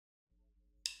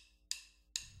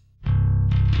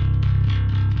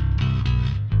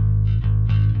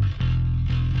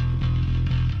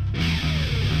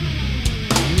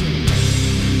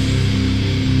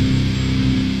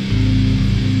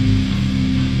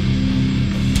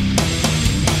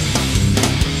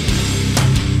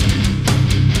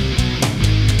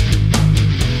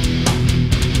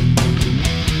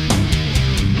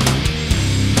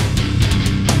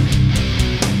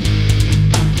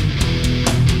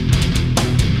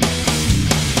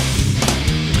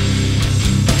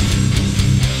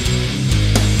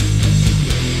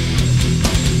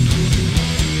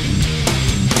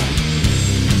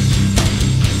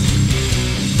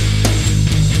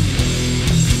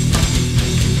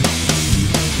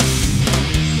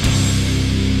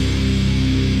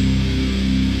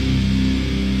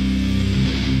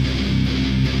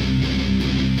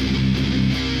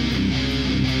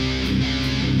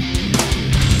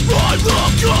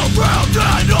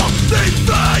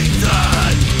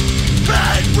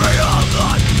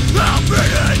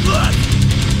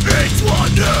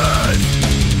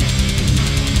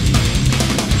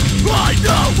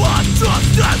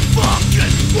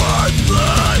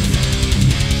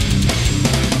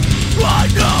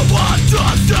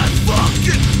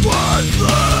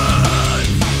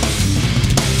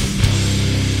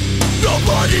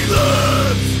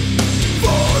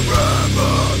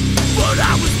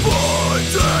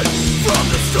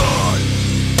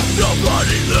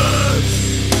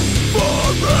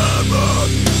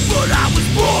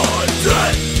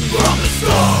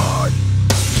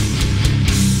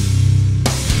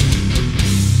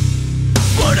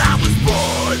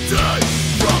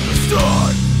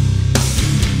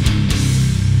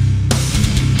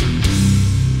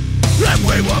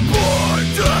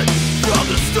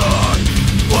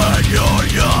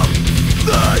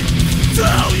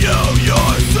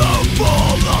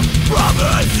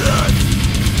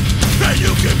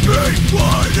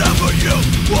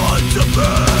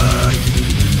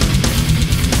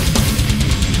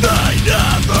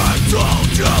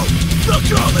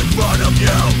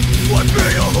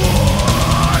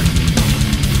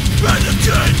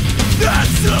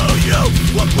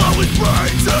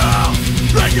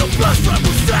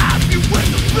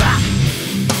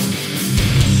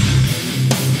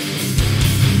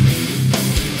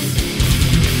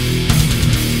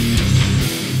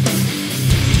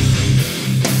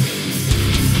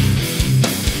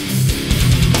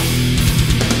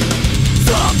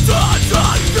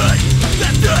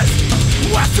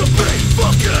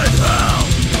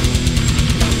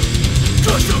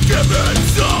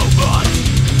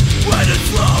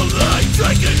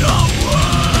taken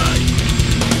away.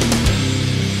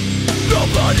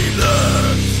 Nobody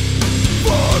lives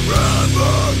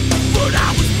forever, but I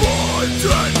was born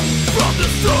dead from the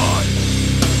start.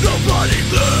 Nobody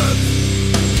lives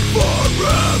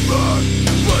forever,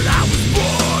 but I was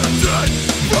born dead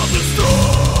from the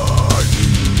start.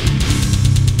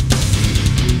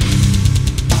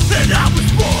 And I was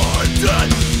born dead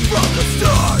from the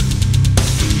start.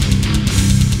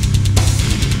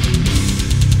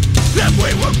 And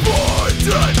we were born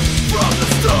dead